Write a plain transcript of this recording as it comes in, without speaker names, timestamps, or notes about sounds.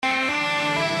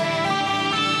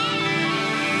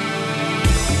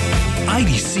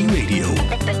Blues-IDC Radio.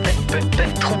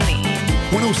 בינתחומי.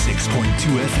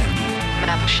 106.2 FM.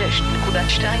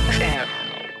 106.2 FM.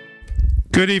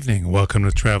 Good evening. Welcome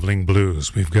to Traveling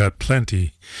Blues. We've got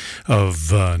plenty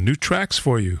of new tracks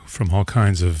for you from all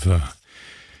kinds of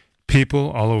people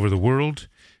all over the world.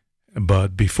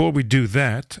 But before we do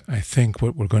that, I think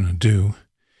what we're going to do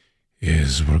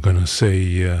is we're going to say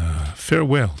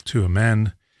farewell to a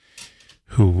man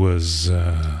who was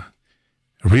a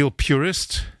real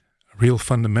purist, a real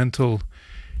fundamental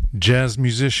jazz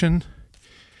musician,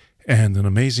 and an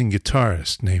amazing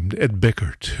guitarist named Ed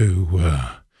Bickert, who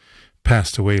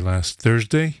passed away last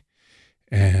Thursday.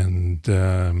 And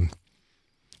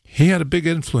he had a big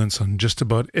influence on just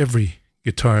about every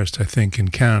guitarist, I think, in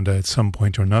Canada at some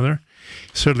point or another.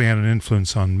 He certainly had an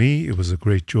influence on me. It was a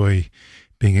great joy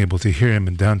being able to hear him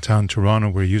in downtown Toronto,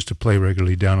 where he used to play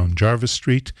regularly down on Jarvis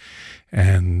Street.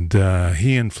 And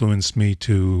he influenced me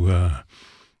to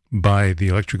buy the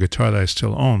electric guitar that I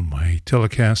still own, my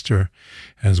Telecaster,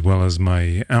 as well as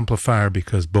my amplifier,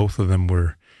 because both of them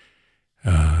were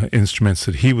instruments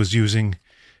that he was using.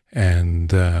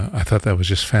 And I thought that was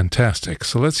just fantastic.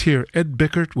 So let's hear Ed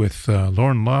Bickert with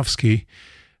Lauren Lovsky.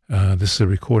 This is a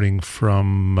recording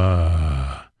from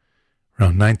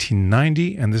around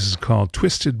 1990, and this is called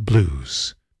Twisted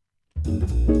Blues.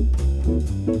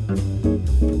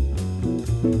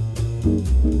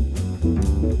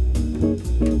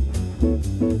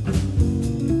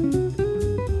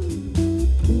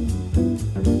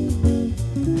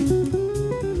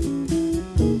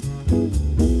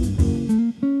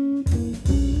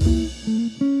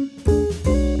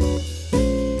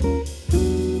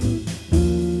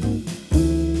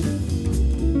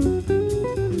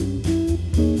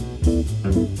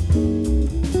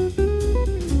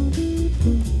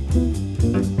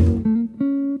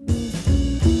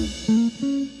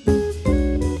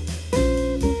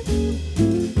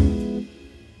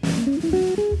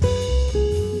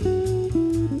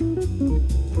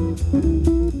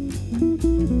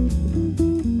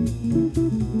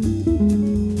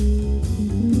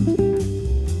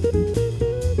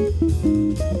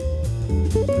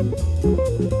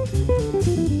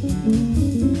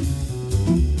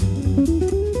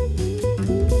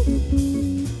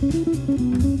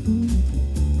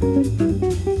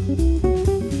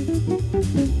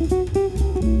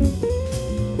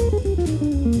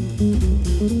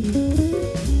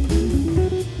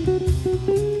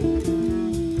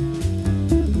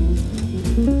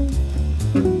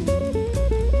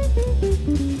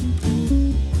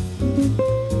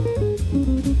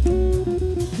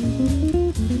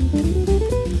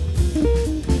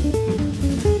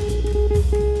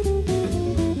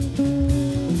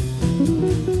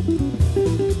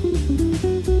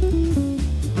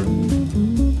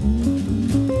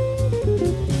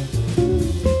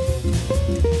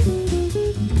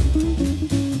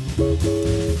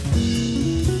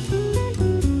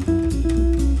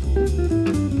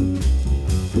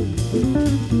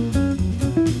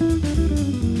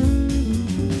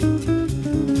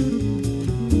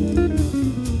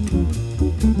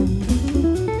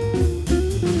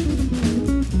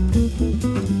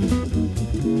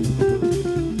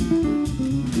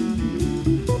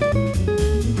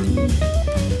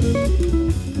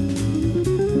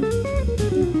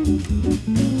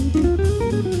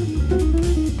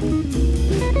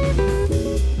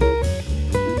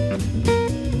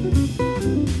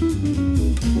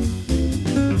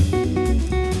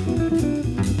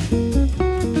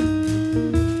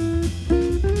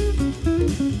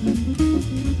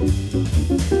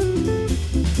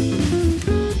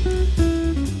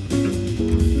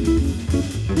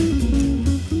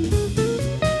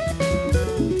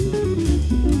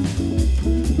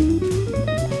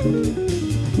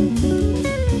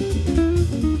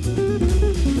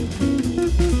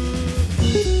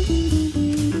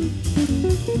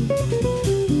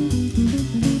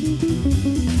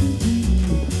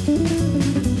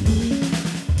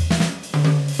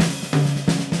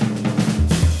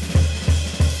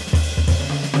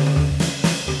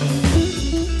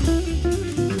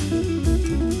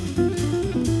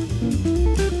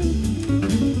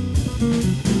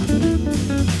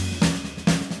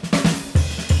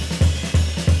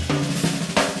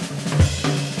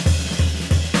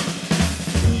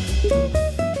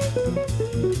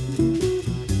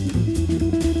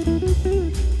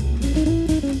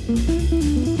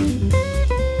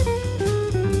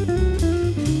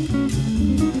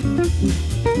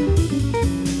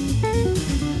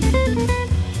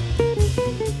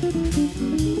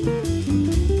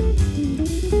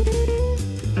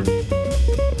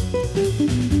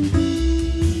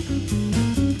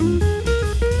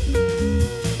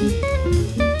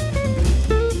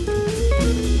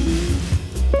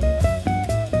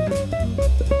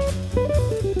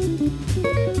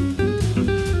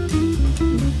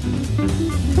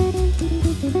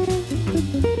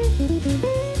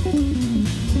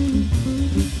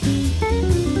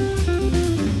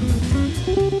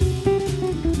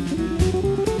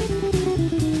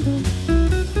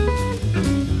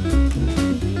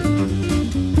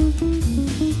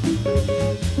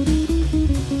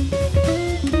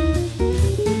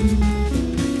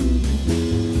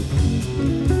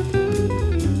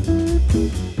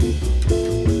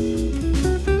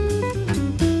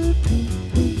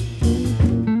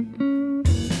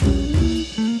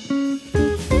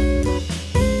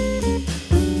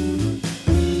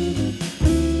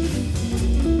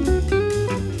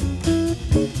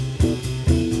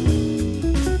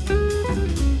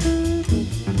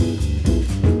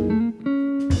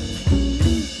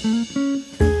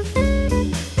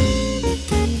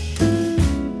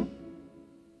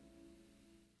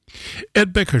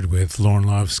 Ed Bickert with Lorne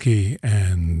Lavsky,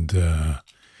 and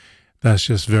that's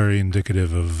just very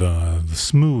indicative of the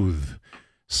smooth,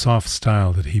 soft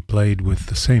style that he played with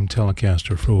the same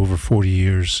Telecaster for over 40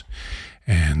 years.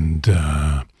 And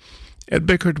Ed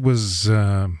Bickert was,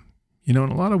 in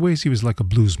a lot of ways, he was like a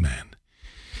blues man.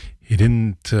 He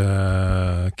didn't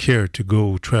care to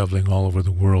go traveling all over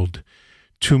the world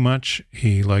too much.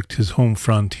 He liked his home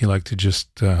front. He liked to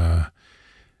just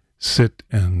sit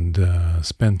and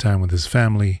spend time with his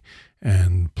family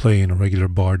and play in a regular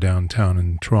bar downtown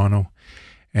in Toronto.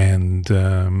 And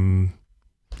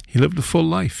he lived a full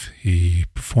life. He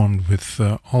performed with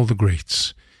all the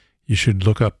greats. You should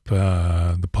look up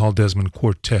the Paul Desmond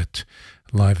Quartet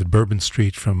live at Bourbon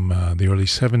Street from the early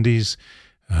 70s.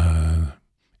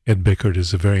 Ed Bickert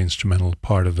is a very instrumental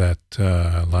part of that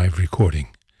live recording.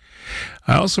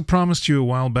 I also promised you a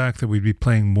while back that we'd be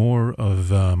playing more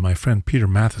of my friend Peter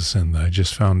Matheson. I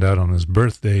just found out on his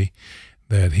birthday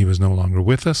that he was no longer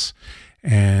with us,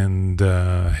 and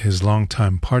his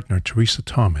longtime partner, Teresa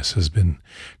Thomas, has been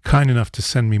kind enough to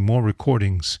send me more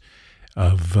recordings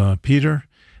of Peter.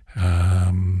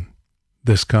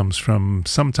 This comes from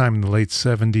sometime in the late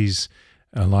 70s,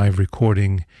 a live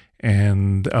recording,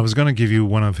 and I was going to give you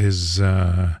one of his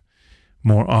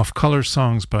more off-color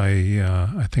songs, but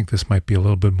I think this might be a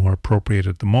little bit more appropriate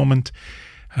at the moment.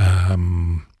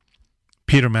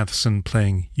 Peter Matheson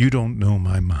playing You Don't Know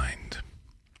My Mind.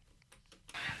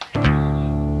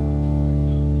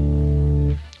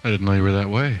 I didn't know you were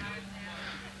that way.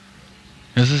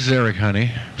 This is Eric,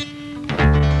 honey.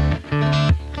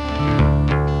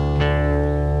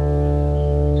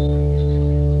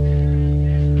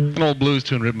 An old blues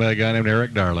tune written by a guy named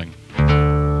Eric Darling.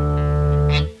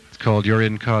 It's called You're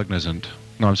Incognizant.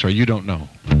 No, I'm sorry, You Don't Know.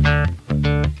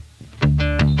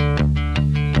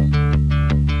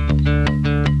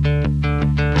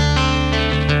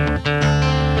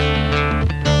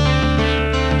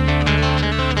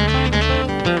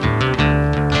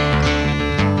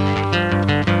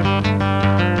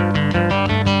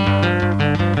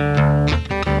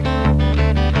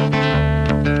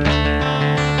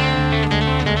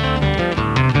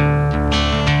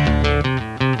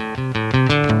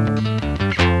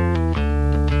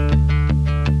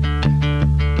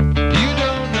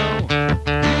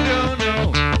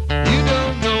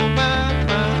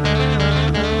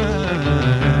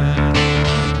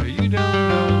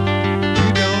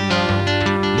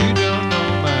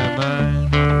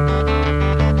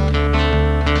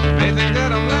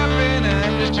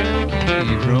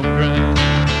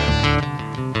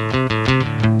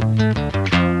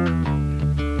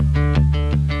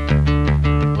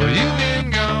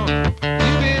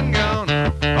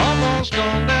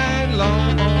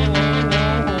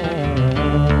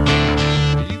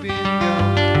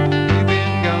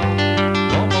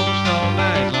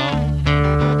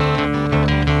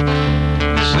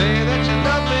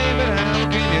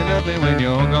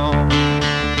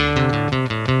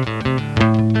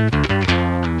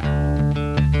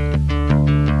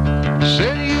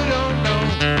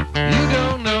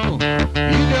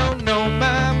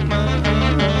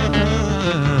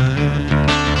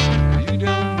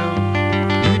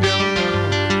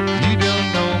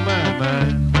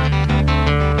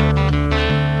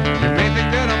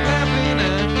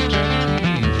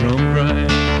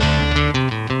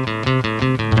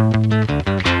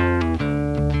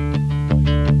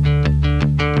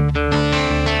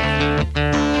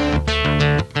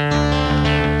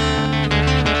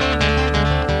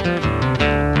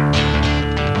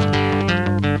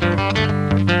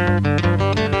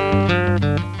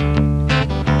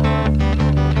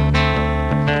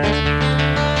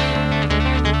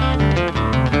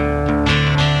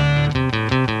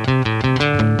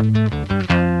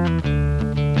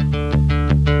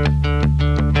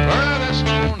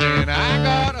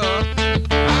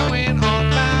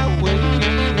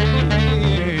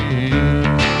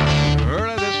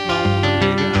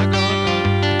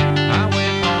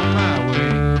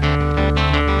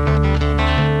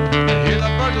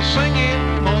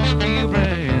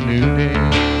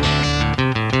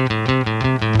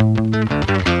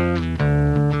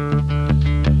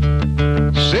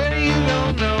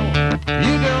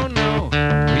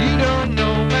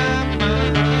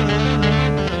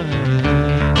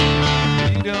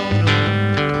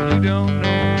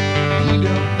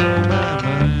 don't know my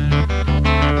mind.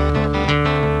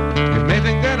 You may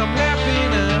think that I'm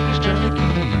laughing, I'm just trying to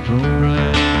keep from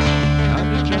crying. I'm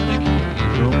just trying to keep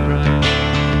from crying.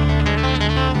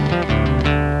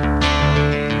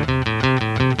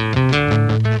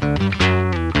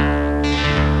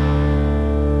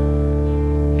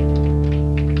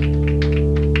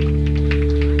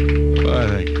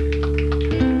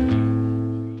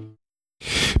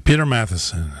 Peter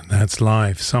Matheson, and that's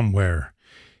live somewhere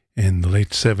in the late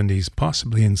 70s,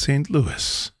 possibly in St.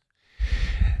 Louis.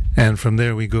 And from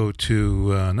there we go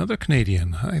to another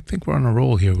Canadian. I think we're on a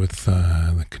roll here with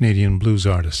the Canadian blues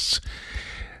artists.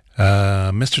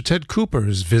 Mr. Ted Cooper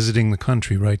is visiting the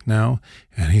country right now,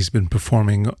 and he's been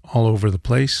performing all over the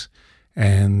place.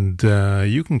 And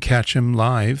you can catch him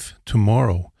live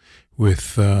tomorrow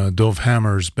with Dov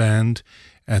Hammer's band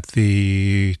at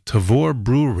the Tavor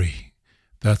Brewery.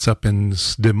 That's up in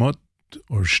Sdemot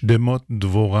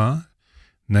Dvora,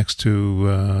 next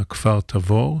to Kfar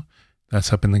Tavor.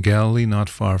 That's up in the Galilee, not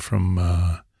far from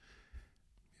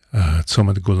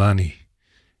Tzomet Golani.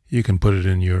 You can put it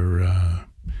in your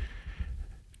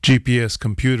GPS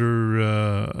computer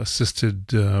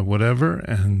assisted whatever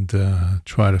and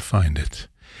try to find it.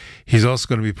 He's also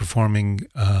going to be performing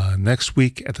next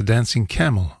week at the Dancing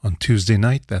Camel on Tuesday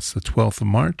night. That's the 12th of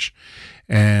March.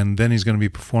 And then he's going to be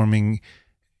performing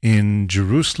in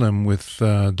Jerusalem with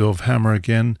Dov Hammer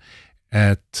again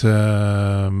at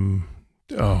I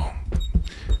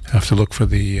have to look for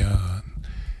the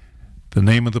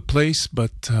name of the place,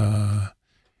 but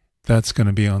that's going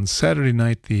to be on Saturday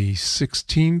night, the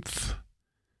 16th.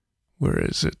 Where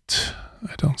is it?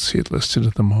 I don't see it listed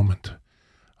at the moment.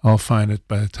 I'll find it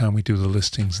by the time we do the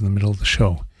listings in the middle of the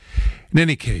show. In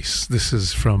any case, this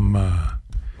is from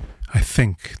I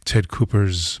think Ted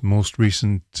Cooper's most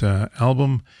recent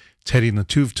album, Teddy and the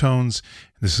Tuve Tones.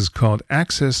 This is called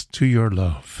Access to Your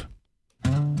Love.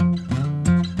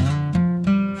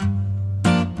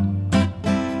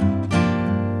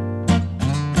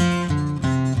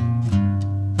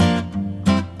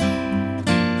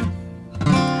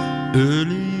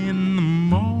 Early in the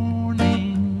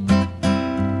morning,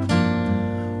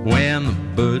 when the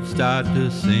birds start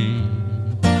to sing,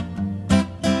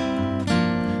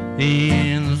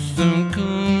 and the sun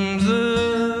comes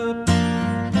up,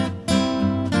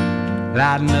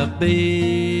 lighting up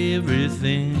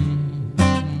everything.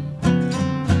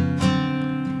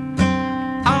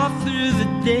 All through the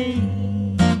day,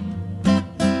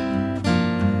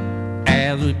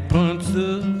 as we punch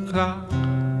the clock,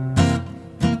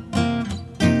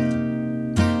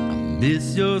 I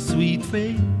miss your sweet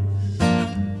face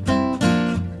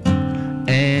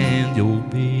and your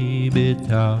baby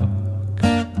talk.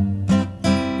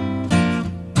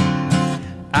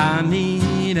 I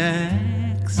need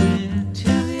access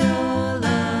to your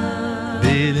love,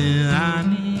 baby. I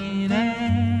need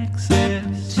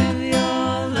access to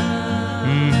your love.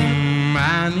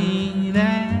 I need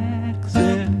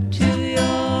access to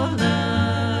your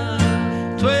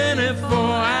love. 24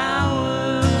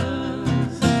 hours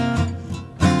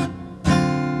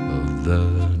of the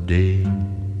day.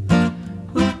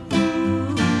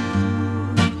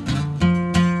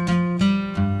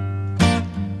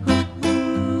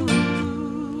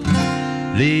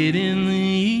 Late in the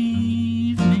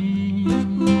evening,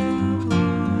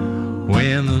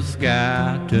 when the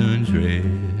sky turns red,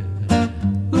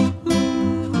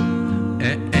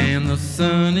 and the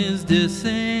sun is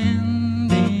descending,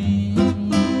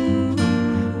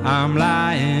 I'm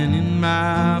lying in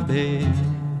my bed.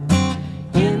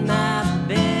 In my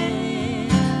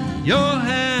bed, you're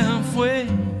halfway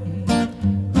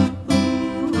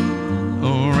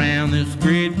around this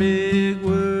great big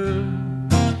world.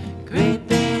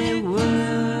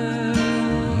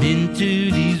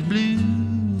 Into these blues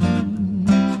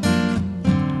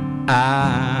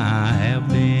I have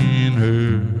been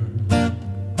heard.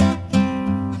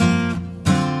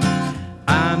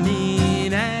 I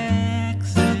need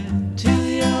access to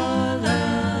your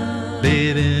love,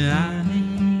 baby. I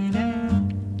need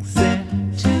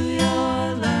access to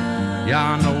your love.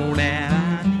 Y'all know that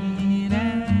I need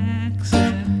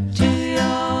access to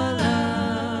your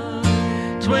love.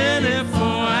 24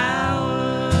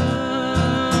 hours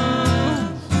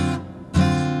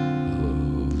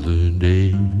of the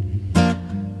day.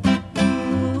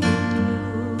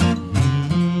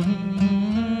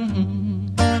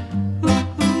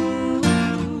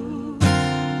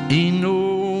 Ain't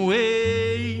no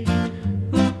way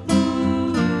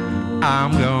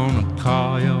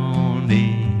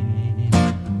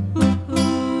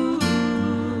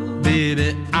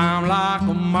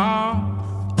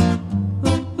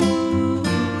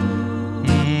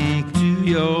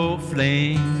your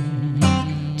flame,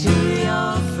 to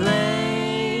your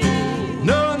flame.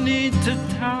 No need to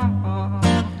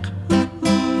talk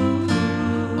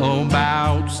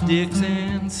about sticks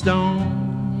and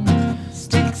stones,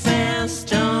 sticks and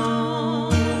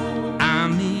stones. I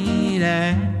need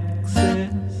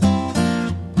access,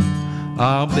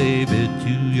 oh baby,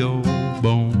 to your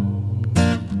bone.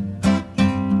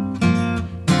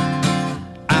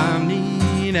 I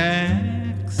need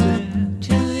access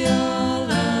to your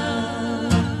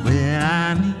love. Well,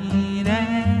 I need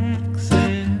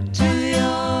access to your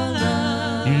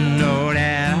love. You know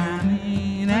that I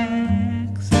need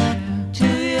access to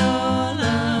your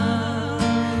love.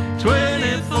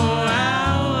 24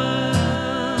 hours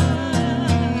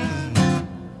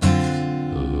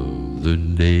of the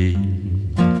day.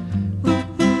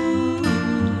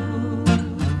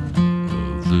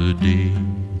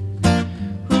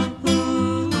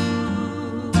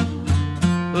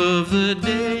 Of the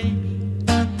day,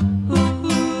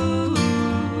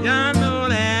 I know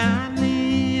that I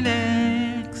need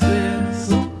access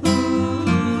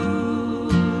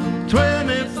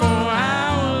 24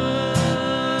 hours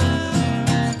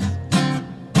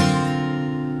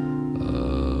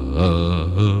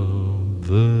of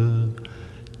the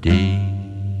day.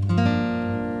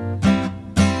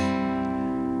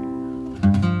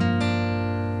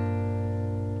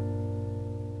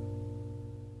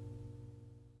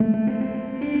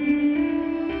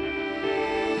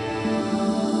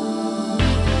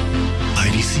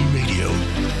 IDC Radio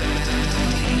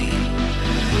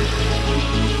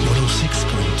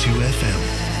 106.2 FM.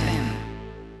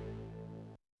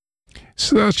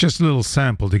 So that's just a little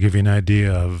sample to give you an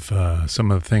idea of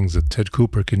some of the things that Ted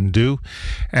Cooper can do.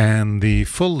 And the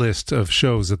full list of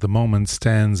shows at the moment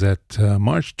stands at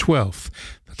March 12th,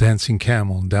 the Dancing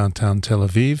Camel in downtown Tel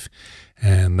Aviv,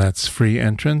 and that's free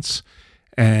entrance.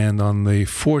 And on the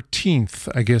 14th,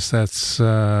 I guess that's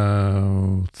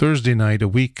Thursday night, a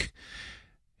week,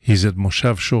 he's at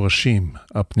Moshav Shorashim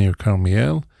up near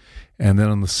Carmiel. And then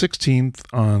on the 16th,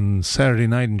 on Saturday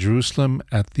night in Jerusalem,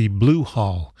 at the Blue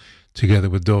Hall, together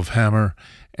with Dov Hammer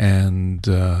and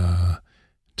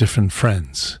different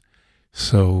friends.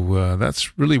 So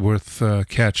that's really worth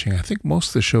catching. I think most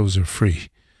of the shows are free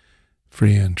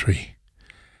entry.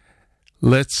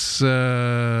 Let's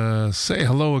say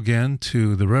hello again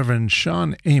to the Reverend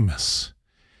Sean Amos,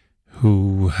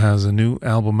 who has a new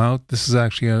album out. This is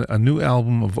actually a new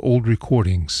album of old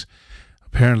recordings.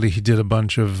 Apparently he did a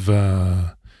bunch of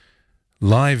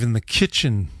live in the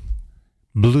kitchen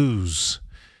blues,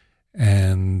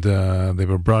 and they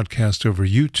were broadcast over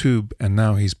YouTube, and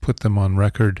now he's put them on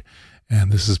record,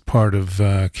 and this is part of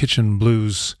Kitchen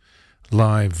Blues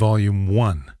Live Volume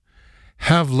 1.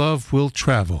 Have Love Will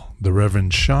Travel, the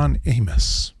Reverend Sean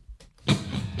Amos.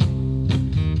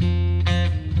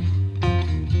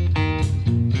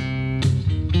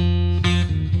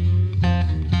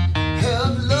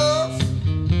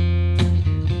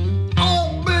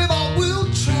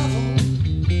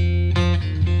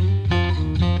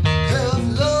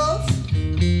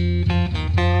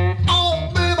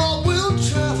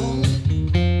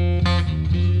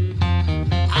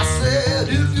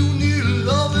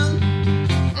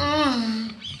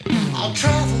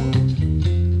 Travel.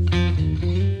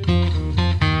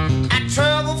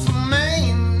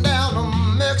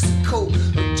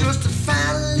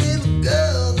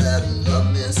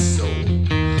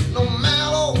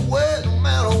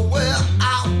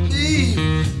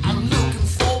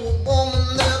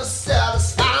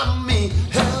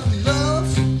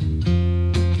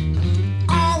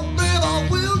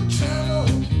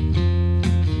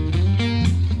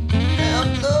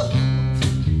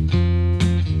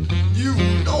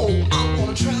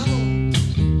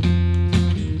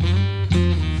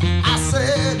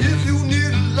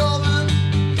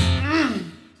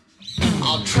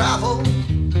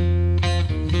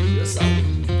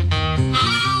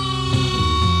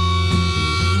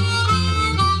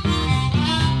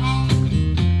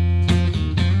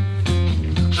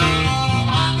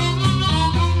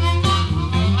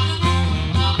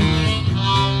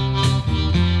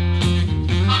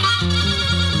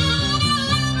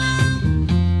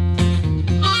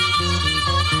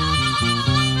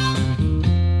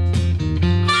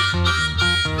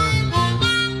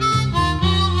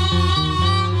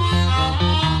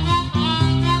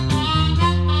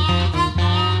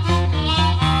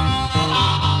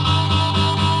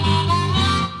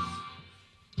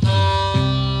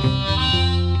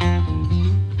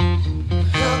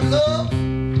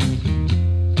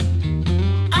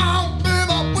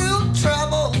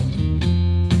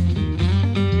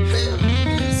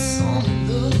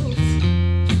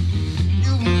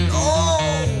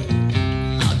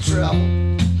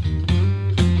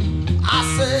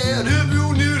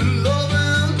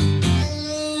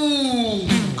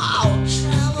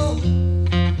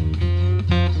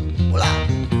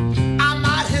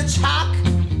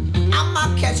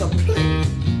 catch a plane.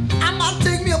 I might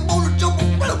take me up on a jumbo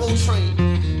railroad train.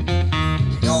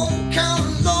 Your kind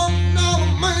of love now,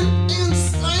 man,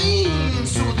 insane.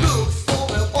 So look for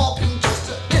me walking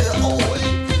just any old way.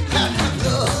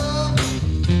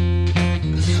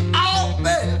 Oh,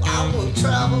 babe, I will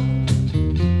travel.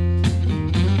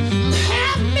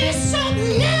 Have me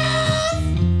something else.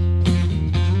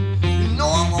 You know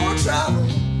I'm gonna travel.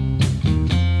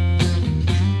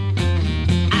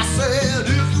 I said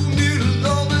if you need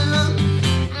loving,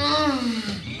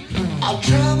 I'll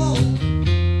travel.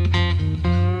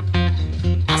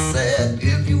 I said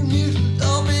if you need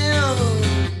loving,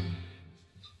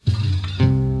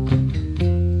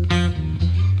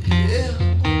 yeah,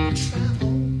 I'll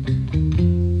travel.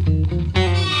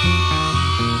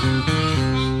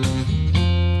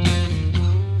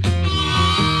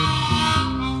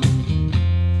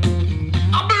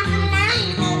 I've been from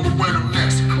Maine all the way to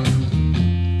Mexico.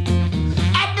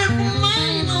 I've been from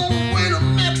Maine all the way to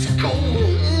Mexico.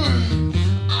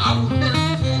 I've been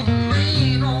from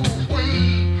Maine all the way.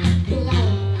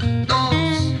 1, 2,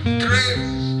 3,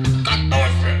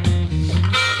 14.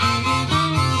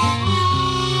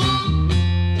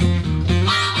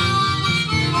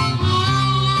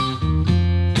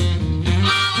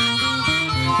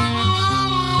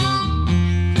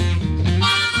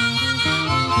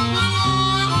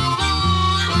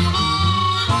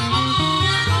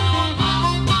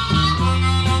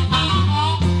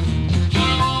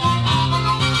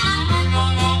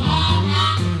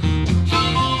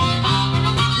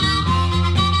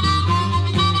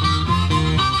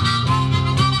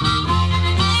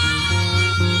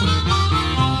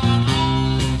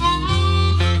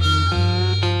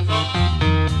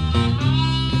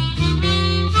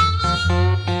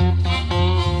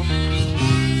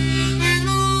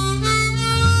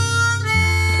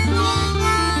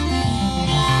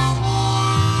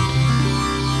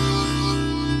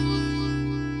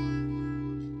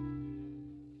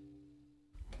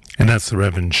 And that's the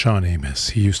Reverend Sean Amos.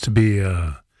 He used to be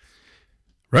a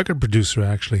record producer,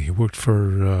 actually. He worked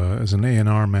for as an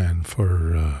A&R man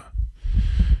for,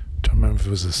 don't remember if it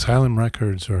was Asylum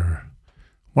Records or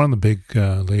one of the big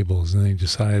labels. And then he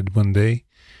decided one day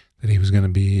that he was going to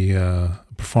be a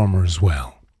performer as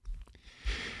well.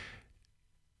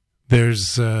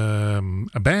 There's a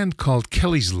band called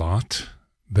Kelly's Lot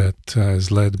that is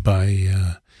led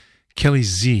by Kelly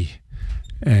Z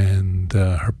and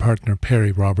her partner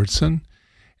Perry Robertson,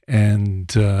 and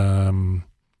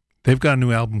they've got a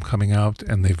new album coming out,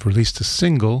 and they've released a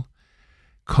single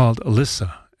called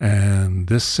Alyssa, and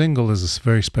this single is a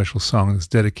very special song. It's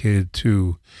dedicated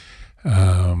to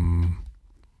a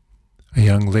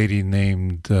young lady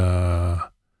named Alyssa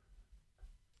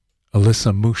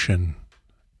Mushin,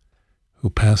 who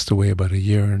passed away about a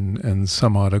year and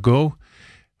some odd ago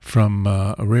from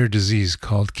a rare disease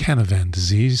called Canavan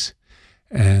disease.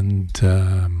 And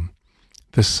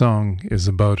this song is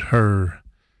about her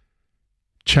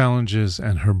challenges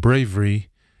and her bravery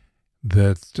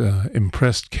that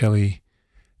impressed Kelly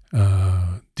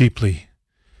deeply.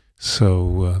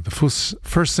 So the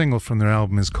first single from their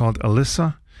album is called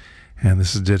Alyssa, and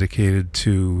this is dedicated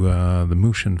to the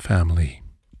Mushin family.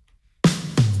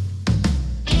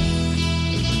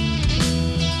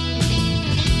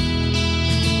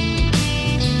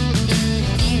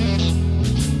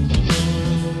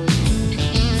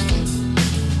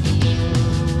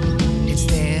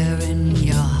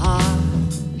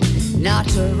 Not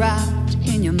to write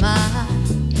in your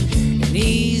mind, and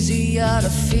easier to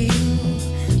feel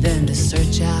than to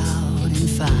search out and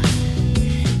find.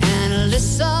 And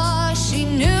Alyssa, she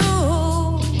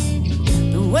knew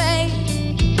the way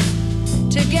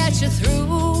to get you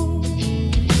through.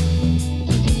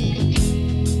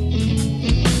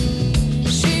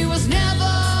 She was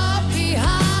never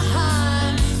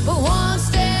behind, but one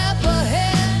step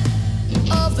ahead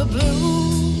of the blues.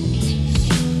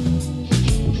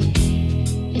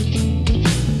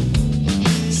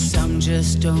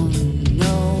 Just don't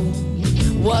know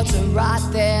what's right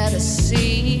there to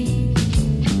see,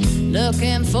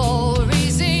 looking for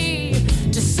easy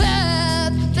to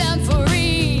set them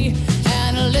free.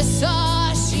 And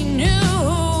Alyssa, she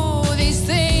knew these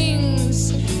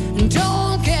things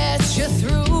don't get you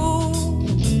through.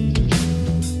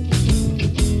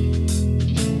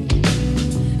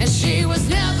 And she was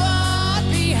never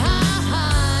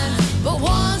behind, but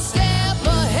one step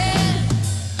ahead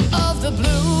of the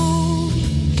blues.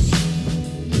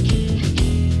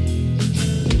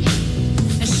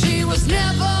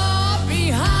 Never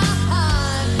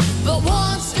behind, but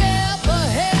one step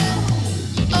ahead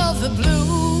of the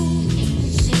blues.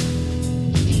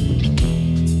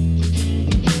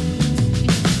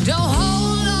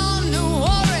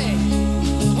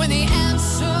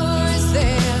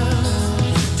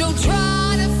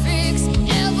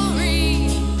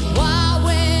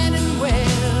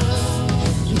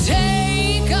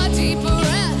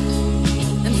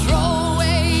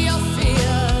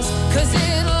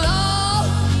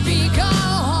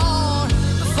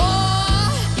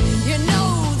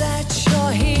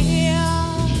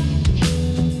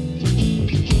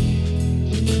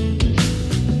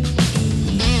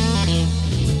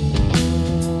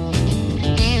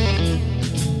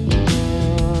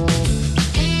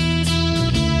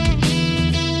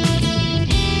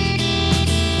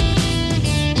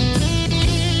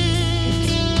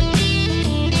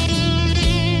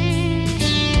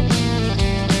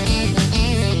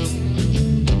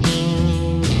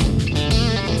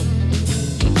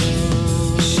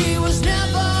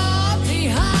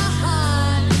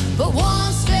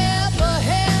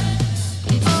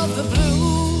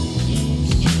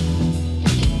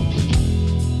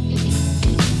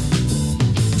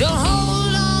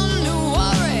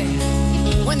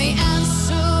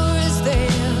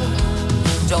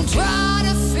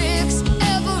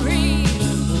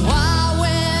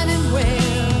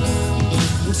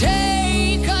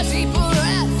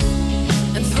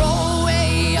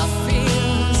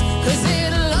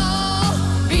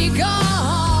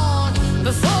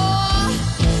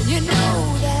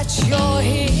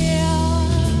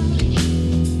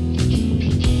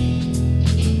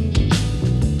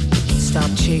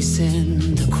 chasing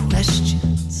the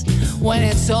questions when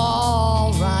it's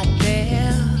all right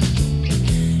there.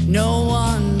 No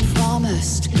one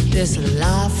promised this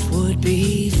life would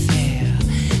be fair.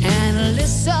 And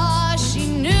Alyssa, she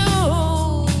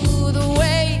knew the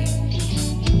way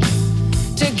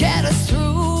to get us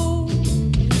through.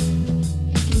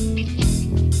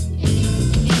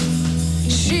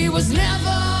 She was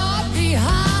never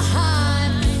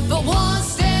behind, but one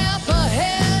step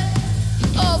ahead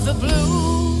of the blues.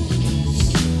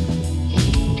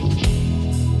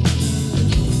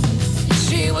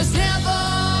 She was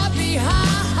never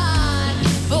behind,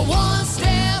 but one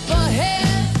step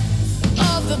ahead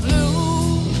of the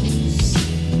blues.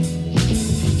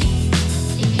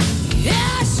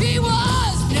 Yeah, she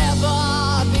was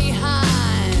never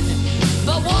behind,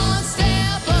 but one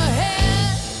step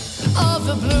ahead of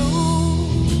the blues.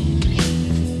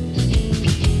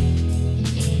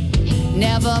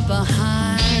 Never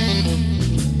behind,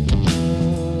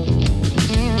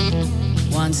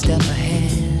 one step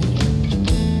ahead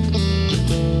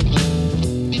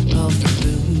of the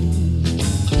blues.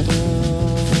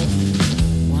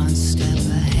 One step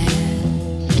ahead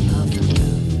of the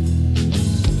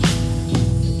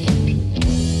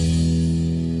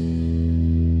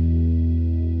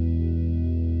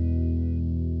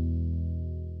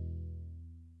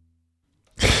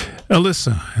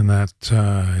Alyssa, and that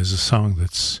is a song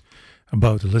that's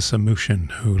about Alyssa Mushin,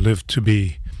 who lived to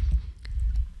be,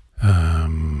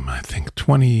 I think,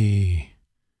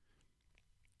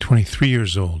 23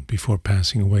 years old before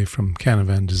passing away from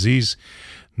Canavan disease.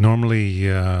 Normally,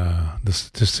 the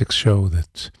statistics show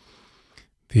that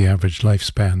the average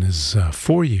lifespan is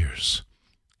 4 years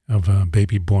of a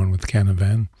baby born with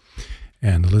Canavan,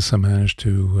 and Alyssa managed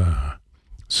to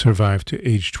survive to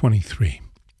age 23.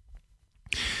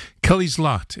 Kelly's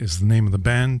Lot is the name of the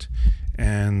band,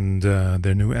 and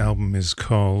their new album is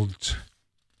called,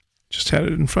 just had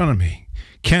it in front of me,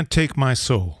 Can't Take My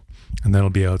Soul, and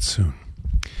that'll be out soon.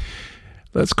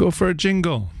 Let's go for a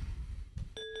jingle.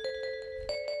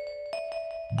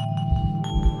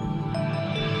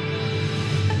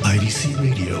 IDC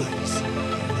Radio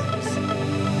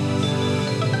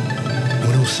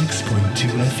 106.2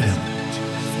 FM.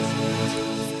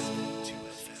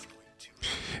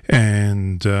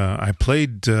 And I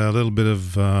played a little bit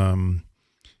of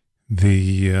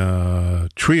the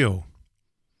trio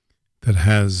that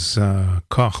has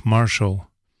Koch Marshall,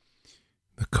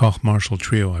 the Koch Marshall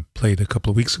trio I played a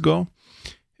couple of weeks ago.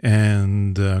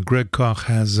 And Greg Koch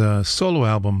has a solo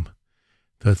album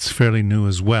that's fairly new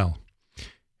as well.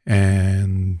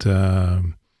 And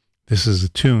this is a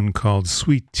tune called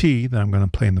Sweet Tea that I'm going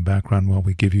to play in the background while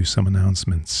we give you some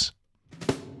announcements.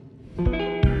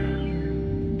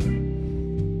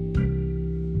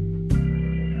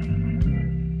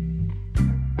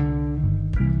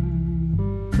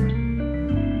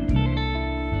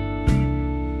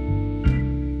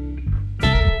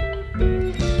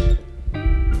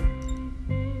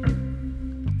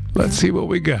 Let's see what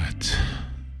we got.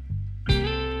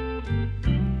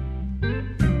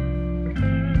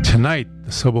 Tonight,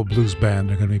 the Sobo Blues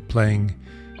Band are going to be playing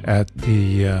at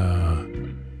the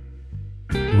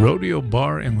Rodeo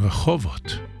Bar in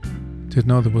Rehovot. Didn't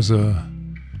know there was a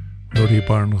Rodeo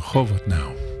Bar in Rehovot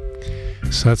now.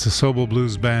 So that's the Sobo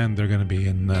Blues Band. They're going to be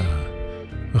in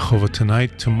Rehovot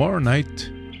tonight. Tomorrow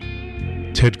night,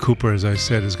 Ted Cooper, as I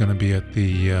said, is going to be at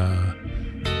the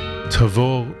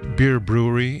Tavor Beer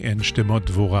Brewery in Shtemot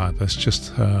Dvorah. That's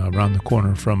just around the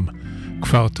corner from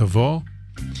Kfar Tavor.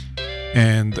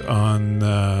 And on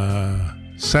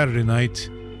Saturday night,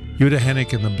 Yehuda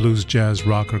Hennick and the Blues Jazz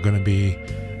Rock are going to be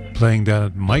playing down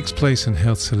at Mike's Place in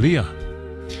Herzliya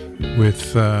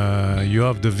with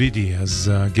Yoav Davidi as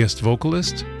guest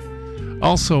vocalist.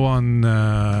 Also on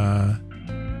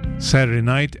Saturday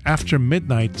night, after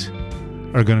midnight,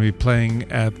 are going to be playing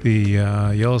at the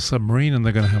Yellow Submarine, and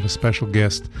they're going to have a special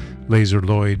guest, Laser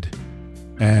Lloyd,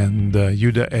 and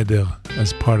Yuda Eder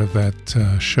as part of that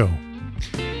show.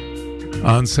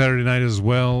 On Saturday night as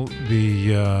well,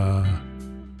 the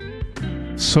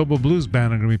Sobo Blues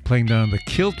Band are going to be playing down at the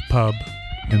Kilt Pub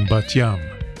in Bat Yam.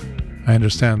 I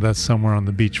understand that's somewhere on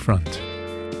the beachfront.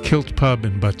 Kilt Pub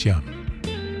in Bat Yam.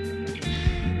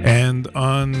 And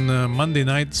on Monday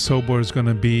night, Sobo is going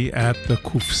to be at the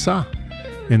Kufsa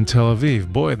in Tel Aviv.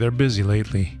 Boy, they're busy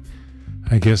lately.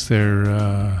 I guess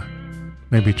they're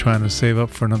maybe trying to save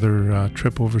up for another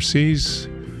trip overseas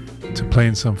to play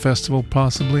in some festival,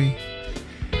 possibly.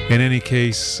 In any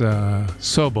case,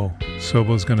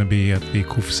 Sobo's going to be at the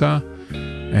Kufsa,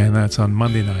 and that's on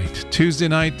Monday night. Tuesday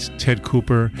night, Ted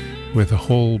Cooper with a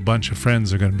whole bunch of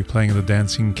friends are going to be playing at the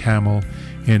Dancing Camel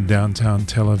in downtown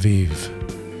Tel Aviv.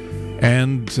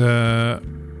 And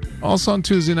also on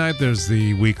Tuesday night, there's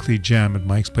the weekly jam at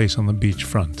Mike's Place on the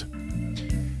beachfront.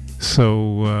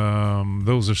 So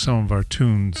those are some of our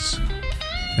tunes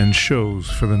and shows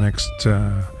for the next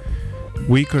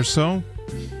week or so.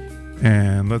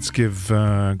 And let's give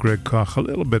Greg Koch a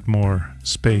little bit more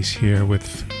space here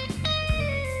with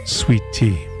Sweet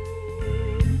Tea.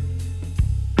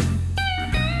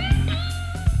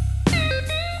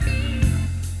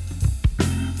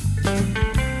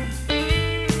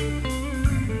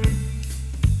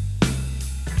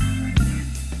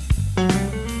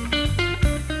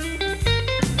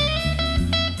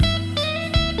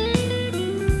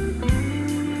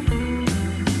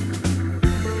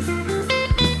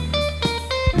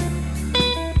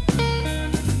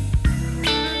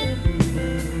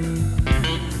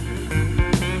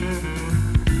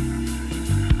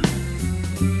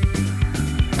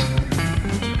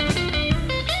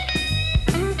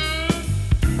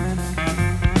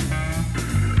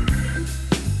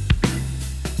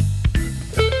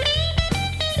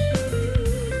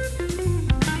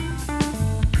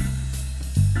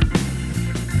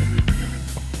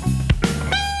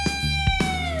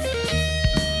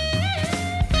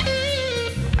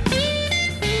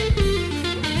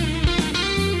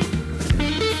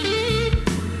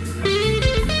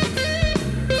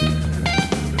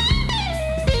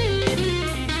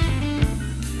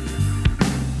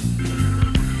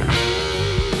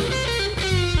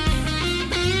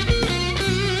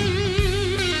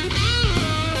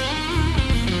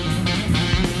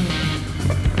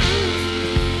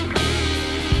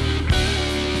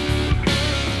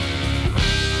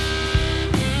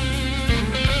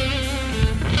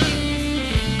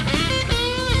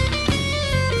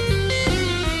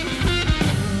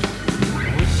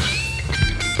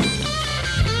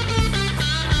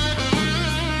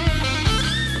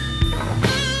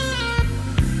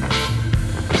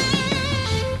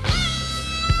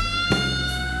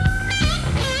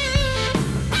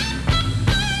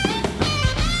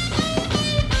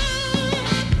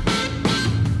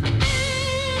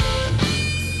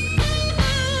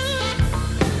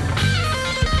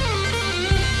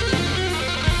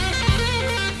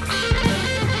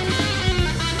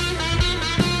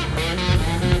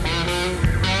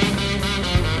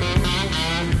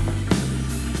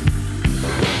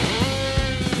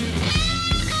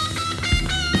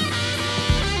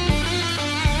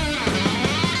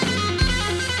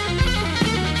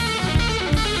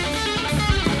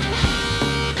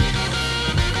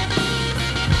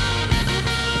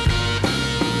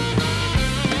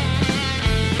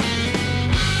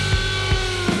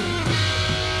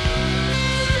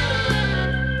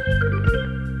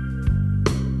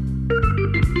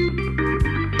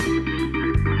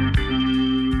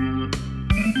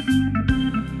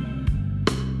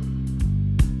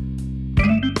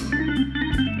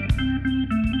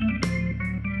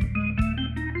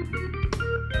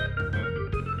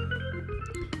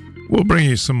 We'll bring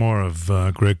you some more of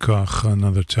Greg Koch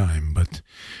another time, but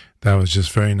that was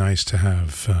just very nice to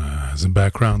have as a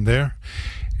background there.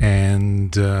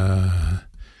 And I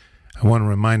want to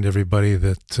remind everybody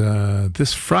that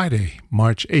this Friday,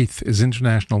 March 8th, is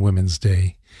International Women's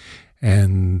Day.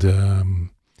 And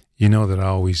you know that I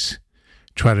always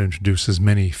try to introduce as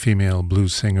many female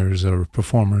blues singers or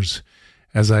performers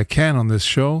as I can on this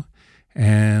show.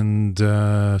 And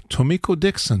Tomiko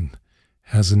Dixon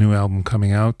has a new album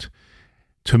coming out.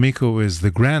 Tomiko is the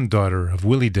granddaughter of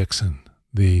Willie Dixon,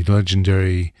 the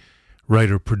legendary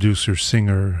writer, producer,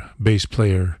 singer, bass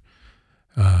player,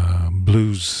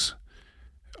 blues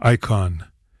icon.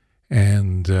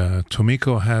 And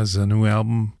Tomiko has a new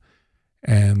album,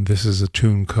 and this is a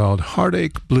tune called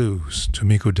Heartache Blues,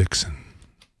 Tomiko Dixon.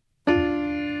 I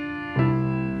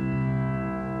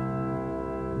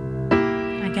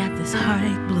got this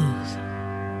heartache blues.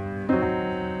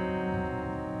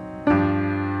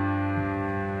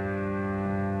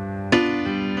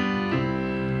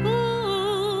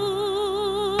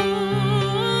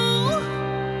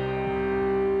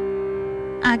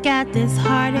 I got this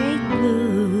heartache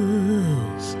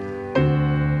blues.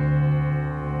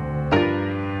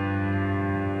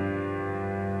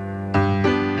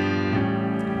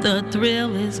 The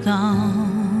thrill is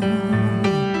gone.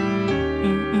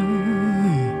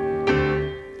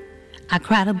 I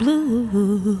cry the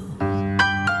blues.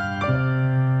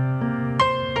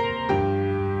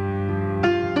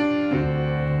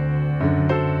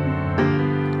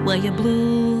 Well, your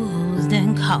blues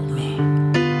didn't call me.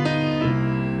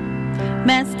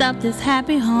 Messed up this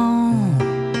happy home.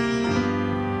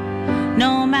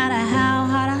 No matter how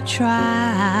hard I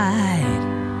tried,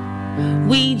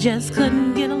 we just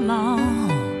couldn't get along.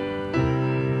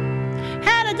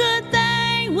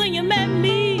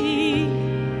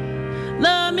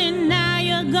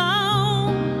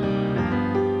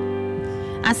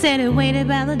 said he waited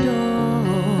by the door.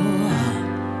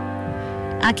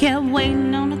 I kept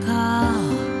waiting on the call.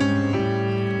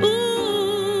 Ooh,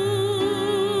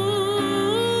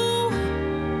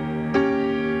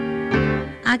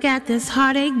 I got this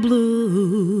heartache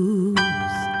blues.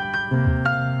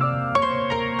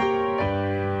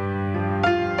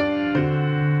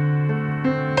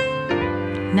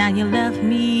 Now you left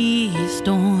me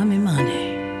stormy Monday.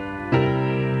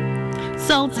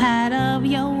 So tired of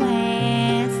your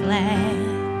ass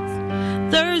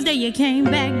last Thursday you came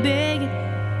back begging.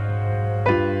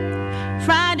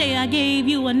 Friday I gave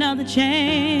you another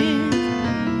chance.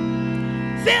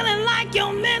 Feeling like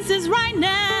your missus right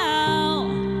now.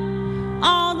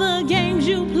 All the games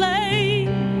you play.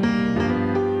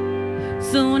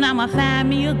 Soon I'ma find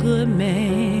me a good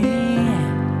man,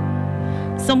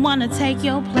 someone to take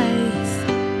your place.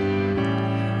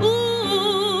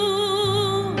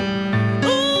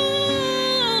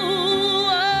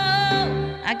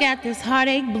 I got this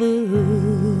heartache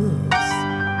blues.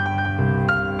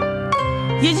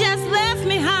 You just left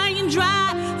me high and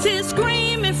dry, tears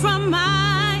screaming from my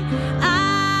eye.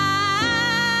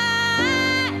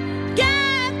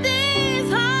 Got this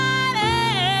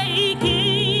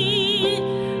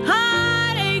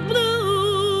heartache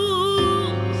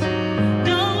blues.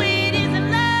 No, it isn't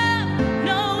love.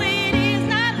 No, it is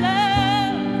not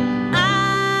love. I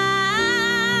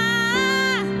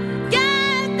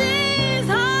got this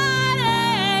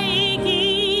heartache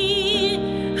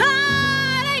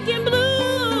blues.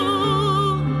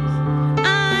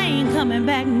 I ain't coming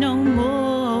back no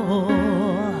more.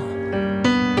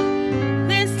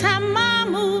 This time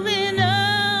I'm moving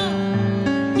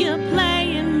on. You're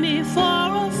playing me for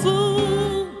a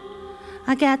fool.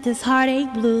 I got this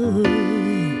heartache blues.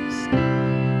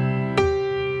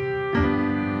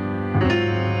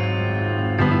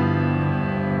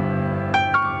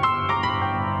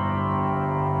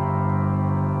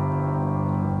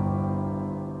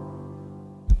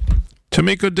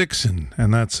 Tamiko Dixon,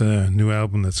 and that's a new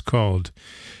album that's called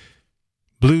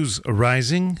Blues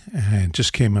Rising, and it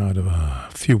just came out a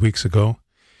few weeks ago,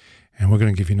 and we're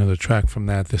going to give you another track from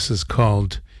that. This is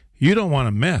called You Don't Want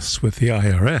to Mess with the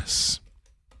IRS.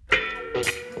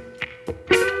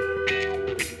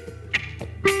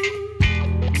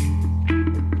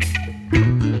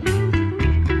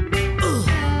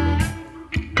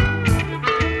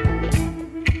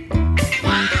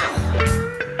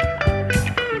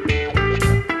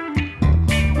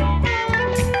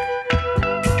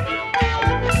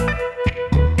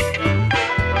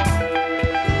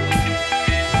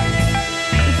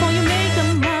 Before you make the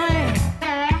money,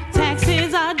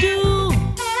 taxes are due.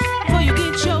 Before you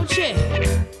get your check,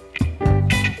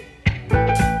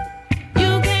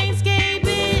 you can't escape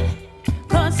it,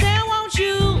 'cause they want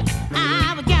you.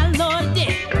 I've got a lot of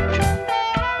debt.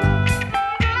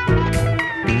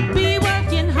 Be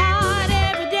working hard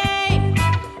every day,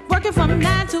 working from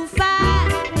 9 to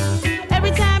 5.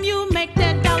 Every time you make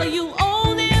that dollar, you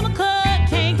owe them a cut.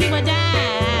 Can't keep a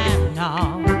dime,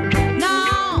 no,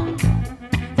 no.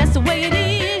 That's the way it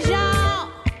is, y'all.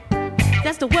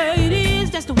 That's the way it is,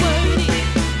 that's the way it is.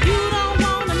 You don't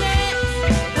wanna mess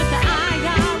with the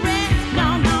IRS, no,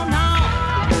 no, no.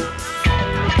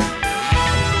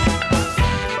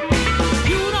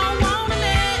 You don't wanna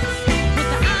mess with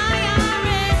the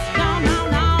IRS, no, no,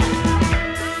 no.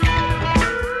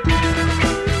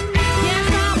 Yes,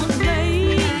 I was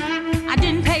late. I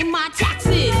didn't pay my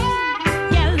taxes.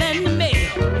 Yeah, in the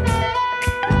mail.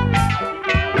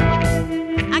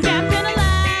 I got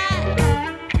penalized.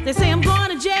 They say I'm going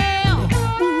to jail.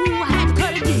 Ooh, I had to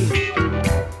cut a deal.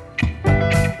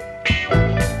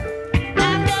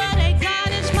 After they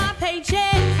garnished my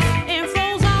paycheck and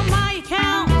froze all my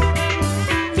accounts,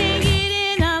 can't get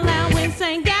in allowance,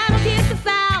 ain't got no kids to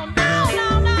file. No, no,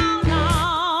 no, no,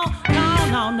 no,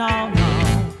 no, no, no.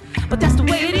 But that's the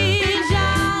way it is,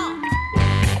 y'all.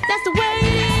 That's the way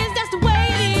it is, that's the way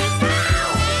it is.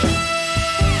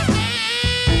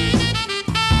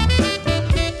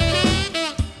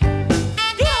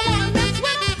 You don't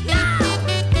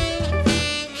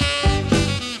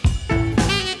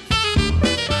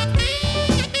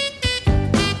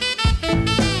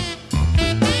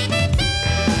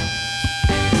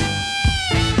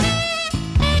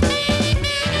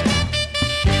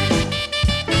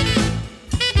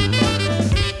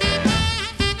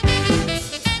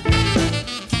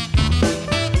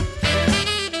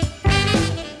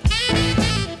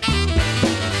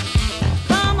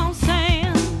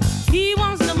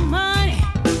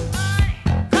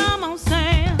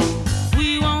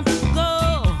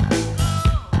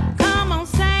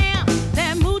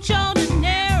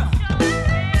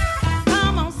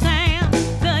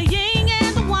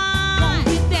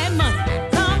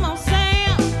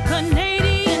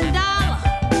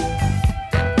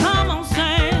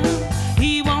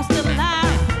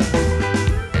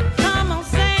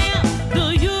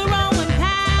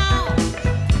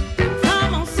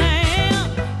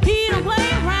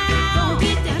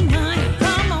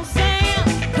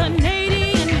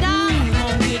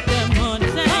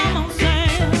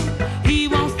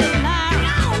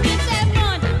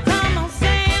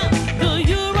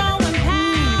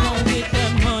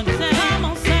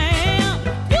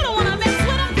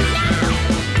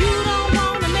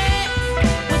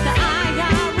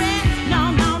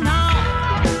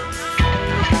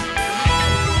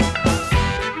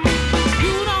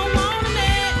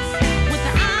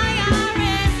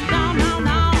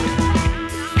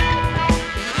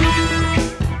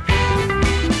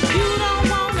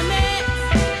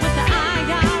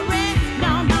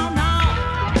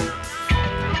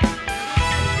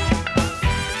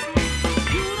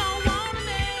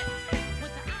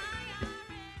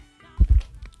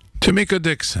Tamika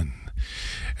Dixon.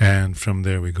 And from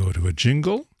there we go to a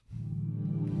jingle.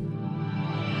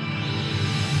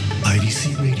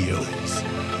 IDC Radio.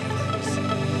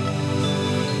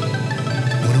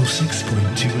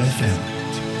 106.2 FM.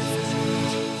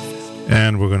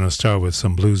 And we're going to start with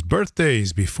some blues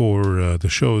birthdays before the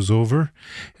show's over.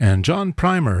 And John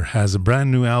Primer has a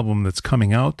brand new album that's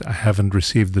coming out. I haven't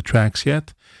received the tracks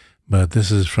yet, but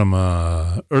this is from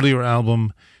an earlier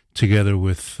album together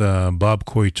with Bob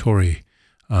Koitori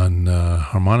on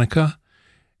harmonica.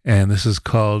 And this is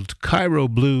called Cairo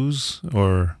Blues,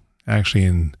 or actually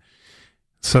in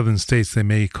southern states they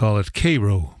may call it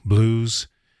Cairo Blues.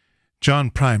 John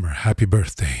Primer, happy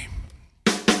birthday.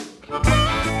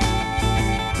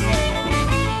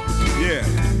 Yeah.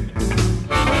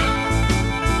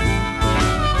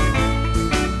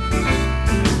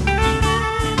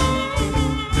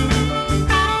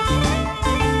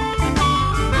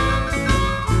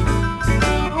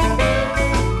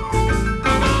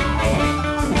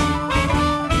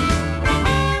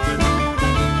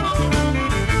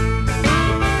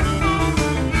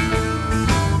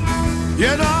 You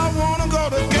know, I wanna go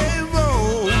to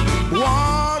Cairo,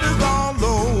 water's all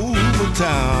over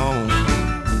town.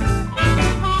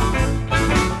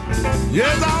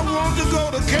 Yes, I want to go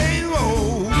to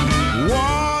Cairo,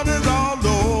 water's all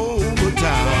over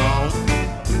town.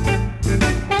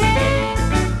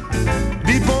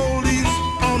 The police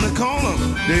on the corner,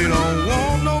 they don't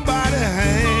want nobody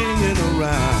hanging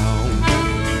around.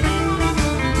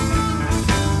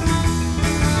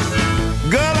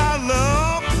 Girl I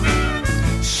love,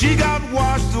 she got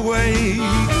washed away.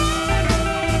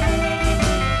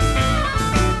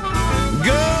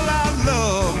 Girl I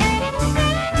love,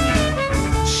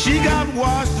 she got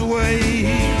washed away.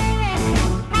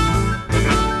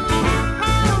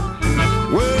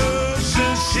 Well,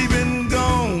 since she been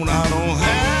gone, I don't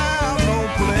have no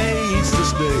place to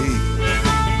stay.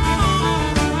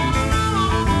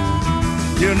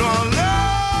 You know I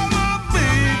love my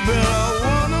baby, I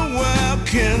wonder where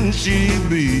can she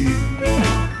be?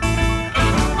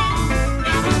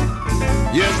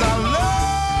 Yes, I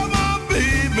love my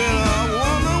baby, I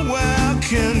wonder where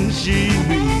can she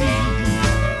be?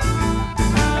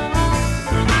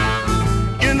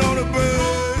 You know the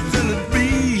birds and the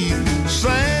bees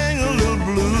sang a little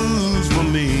blues for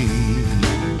me.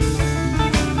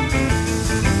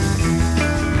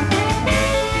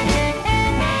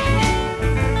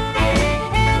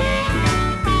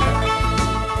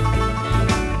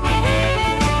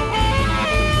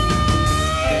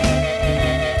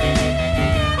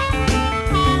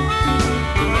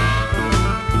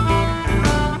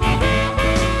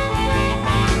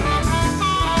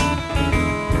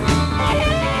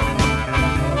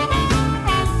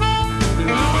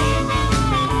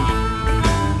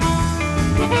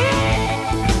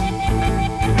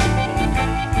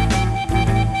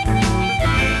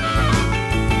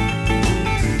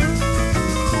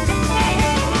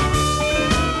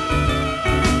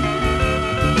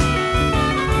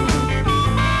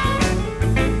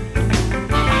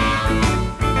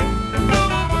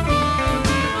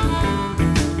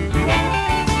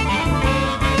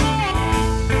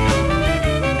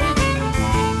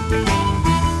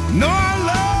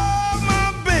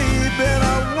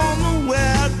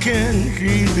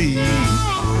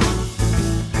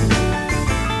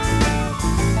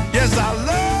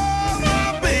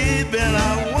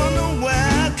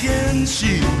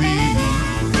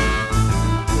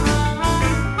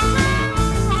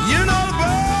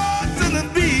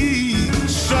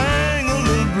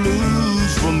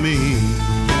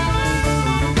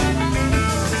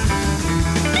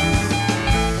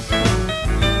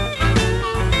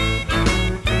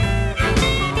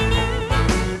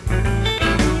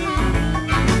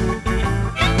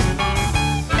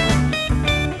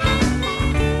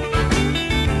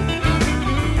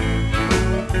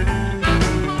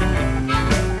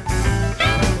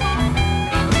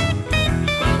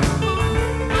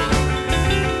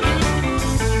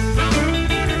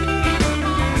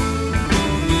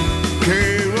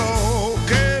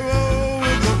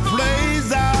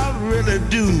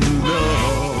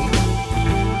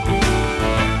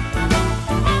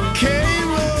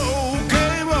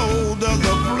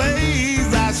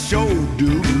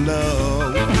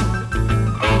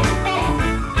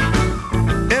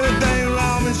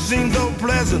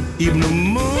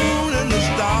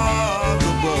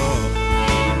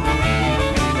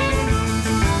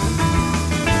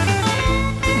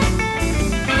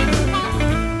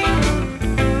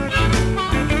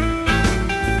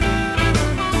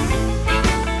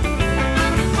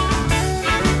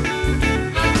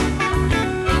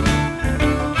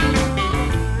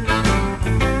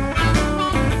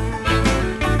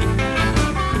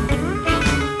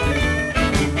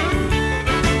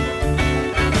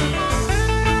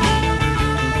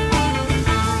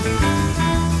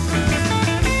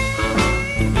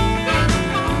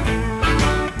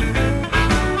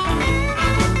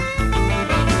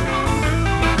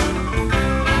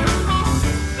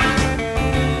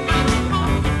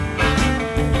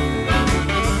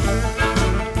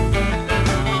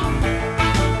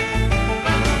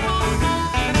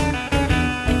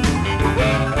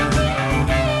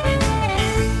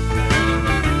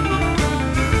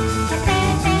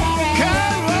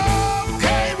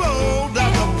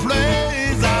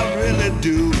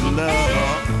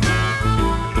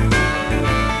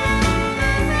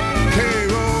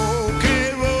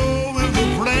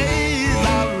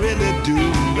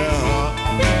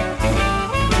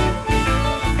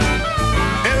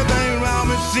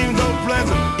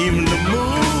 even the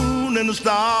moon and the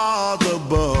stars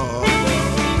above.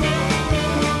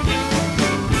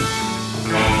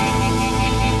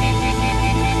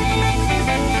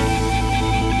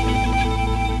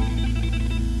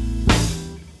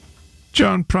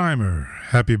 John Primer,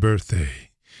 happy birthday.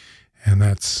 And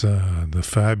that's the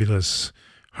fabulous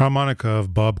harmonica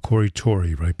of Bob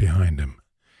Corritore right behind him.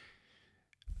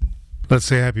 Let's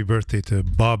say happy birthday to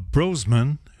Bob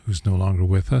Brosman, who's no longer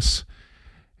with us.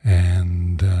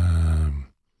 And I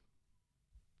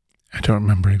don't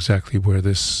remember exactly where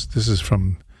this is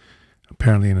from.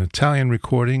 Apparently an Italian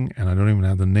recording, and I don't even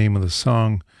have the name of the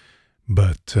song,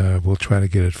 but we'll try to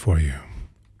get it for you.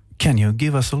 Can you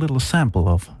give us a little sample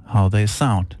of how they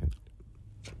sound?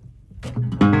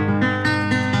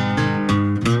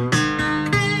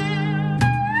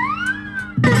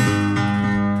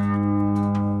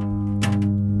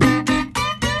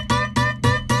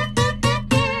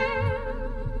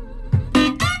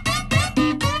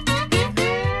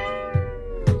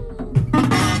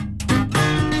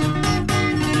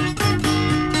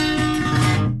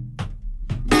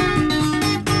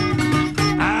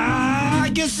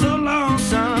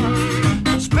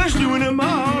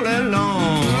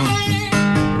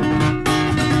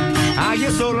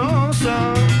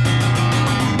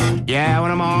 Yeah,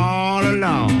 when I'm all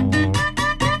alone.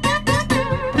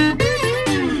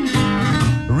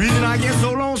 The reason I get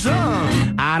so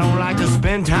lonesome, I don't like to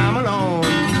spend time alone.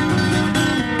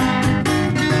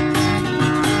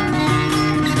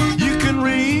 You can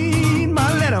read my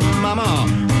letter, mama,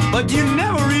 but you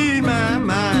never read my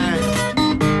mind.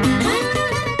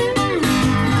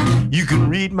 You can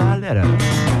read my letter,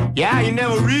 yeah, you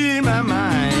never read my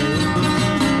mind.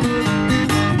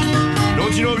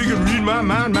 Don't you know if you could read my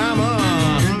mind, mama,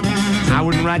 I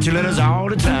wouldn't write you letters all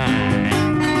the time.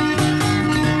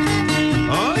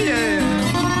 Oh, yeah.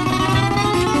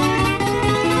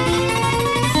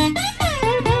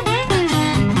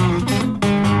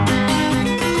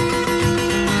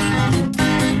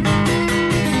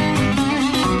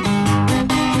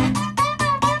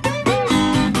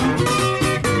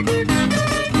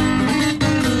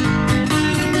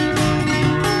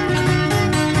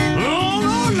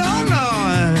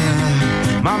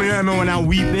 When I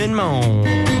weep and moan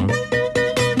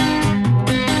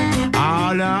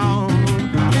all alone.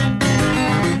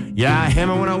 Yeah, I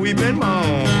hammer when I weep and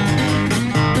moan.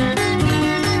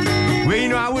 Well, you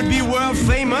know, I would be world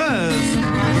famous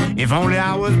if only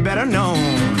I was better known.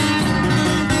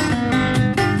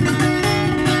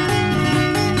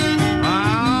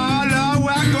 Oh, Lord,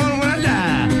 where I'm going when I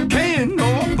die, can't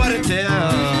nobody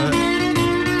tell.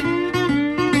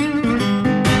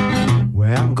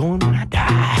 Where I'm going when I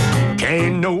die,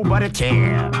 ain't nobody tell.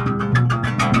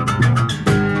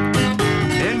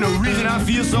 And the reason I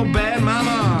feel so bad,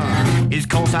 mama, is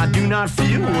 'cause I do not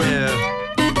feel well.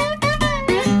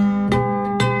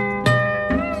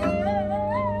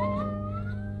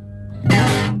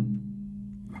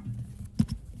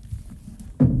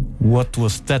 What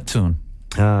was that tune?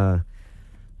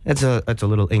 It's a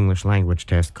little English language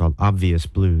test called Obvious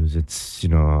Blues. It's, you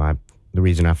know, the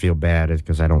reason I feel bad is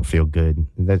because I don't feel good.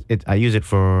 I use it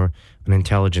for an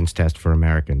intelligence test for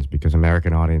Americans, because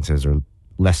American audiences are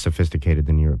less sophisticated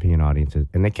than European audiences,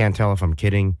 and they can't tell if I'm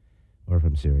kidding or if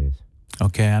I'm serious.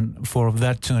 Okay, and for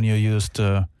that tune you used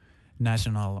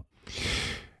national.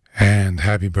 And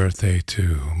happy birthday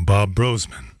to Bob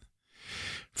Brosman.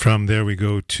 From there we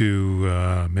go to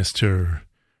Mr.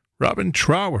 Robin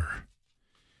Trower,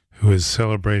 who is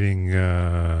celebrating...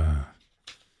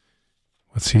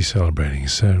 what's he celebrating?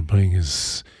 He's celebrating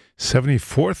his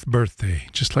 74th birthday,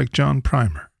 just like John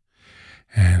Primer.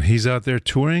 And he's out there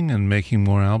touring and making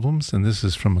more albums. And this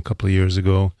is from a couple of years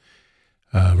ago.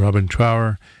 Robin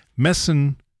Trower,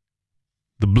 Messin'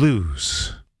 the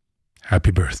Blues.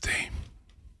 Happy birthday.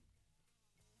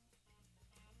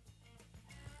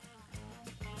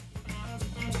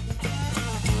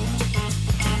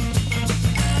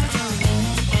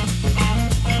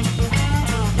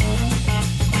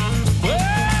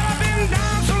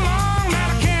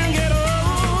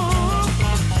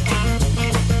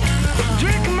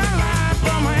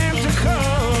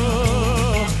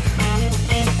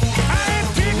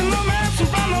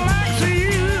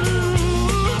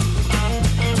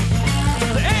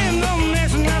 Ain't no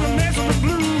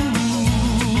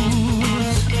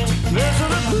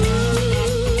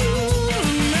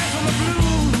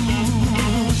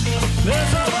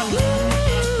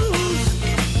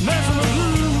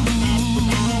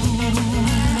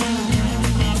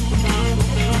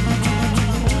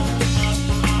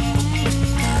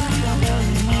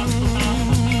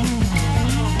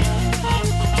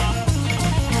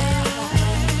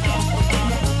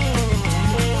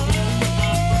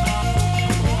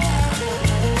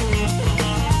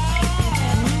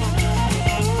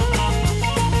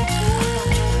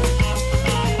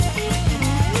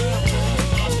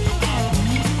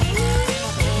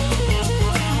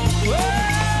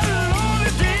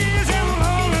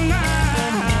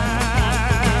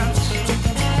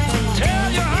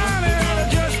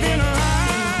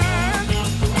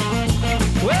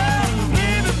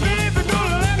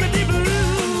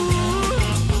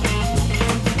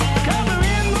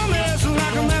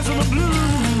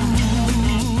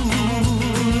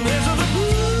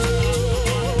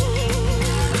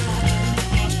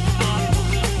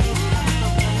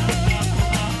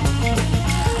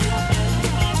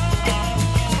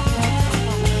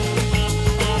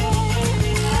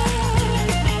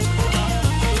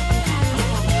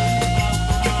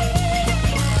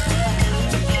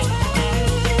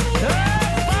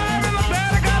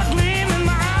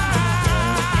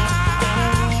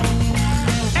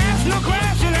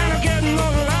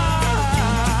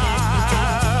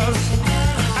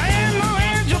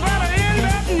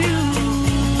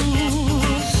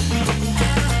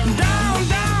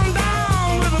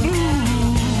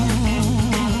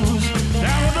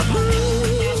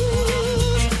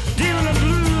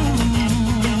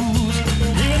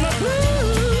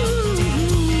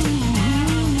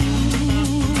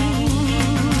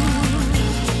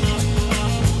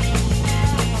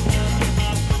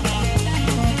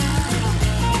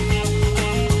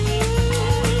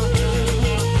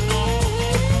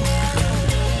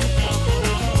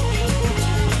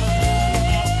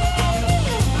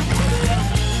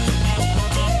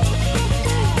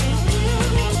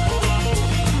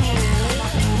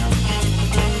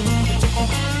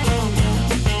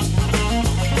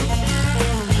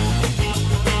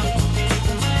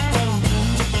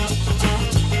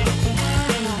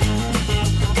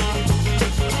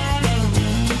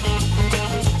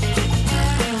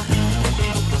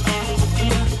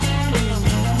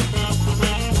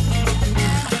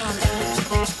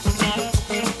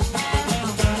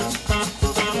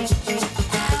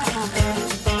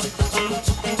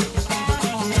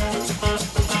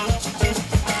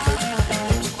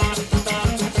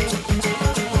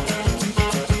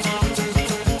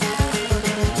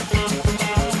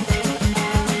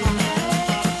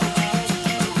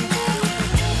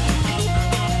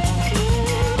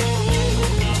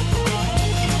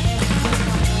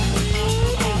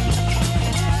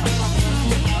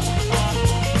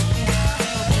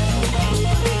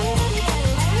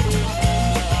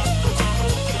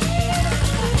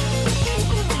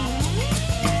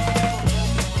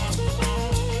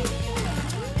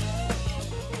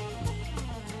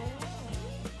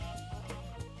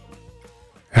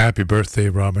Happy birthday,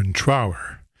 Robin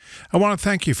Trower. I want to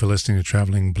thank you for listening to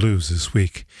Traveling Blues this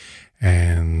week.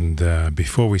 And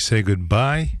before we say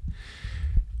goodbye,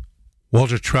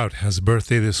 Walter Trout has a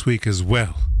birthday this week as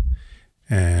well.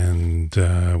 And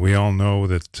we all know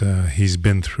that he's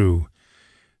been through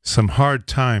some hard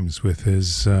times with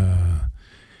his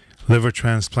liver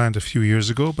transplant a few years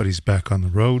ago, but he's back on the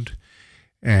road.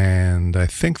 And I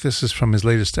think this is from his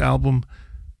latest album,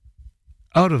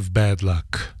 Out of Bad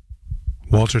Luck,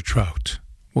 Walter Trout.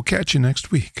 We'll catch you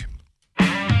next week.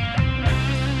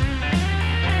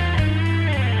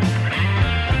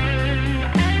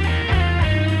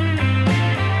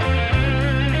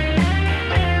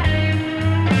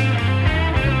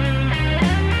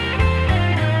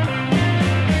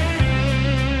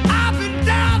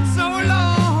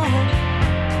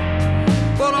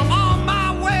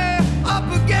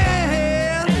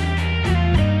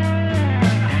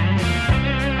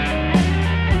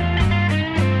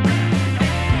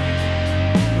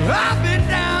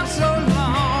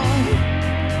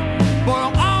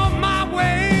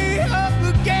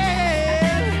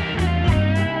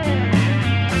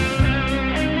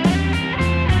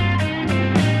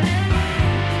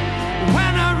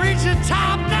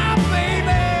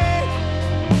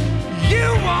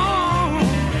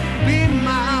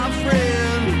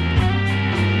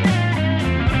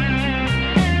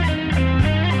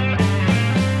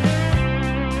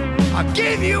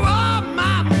 Give you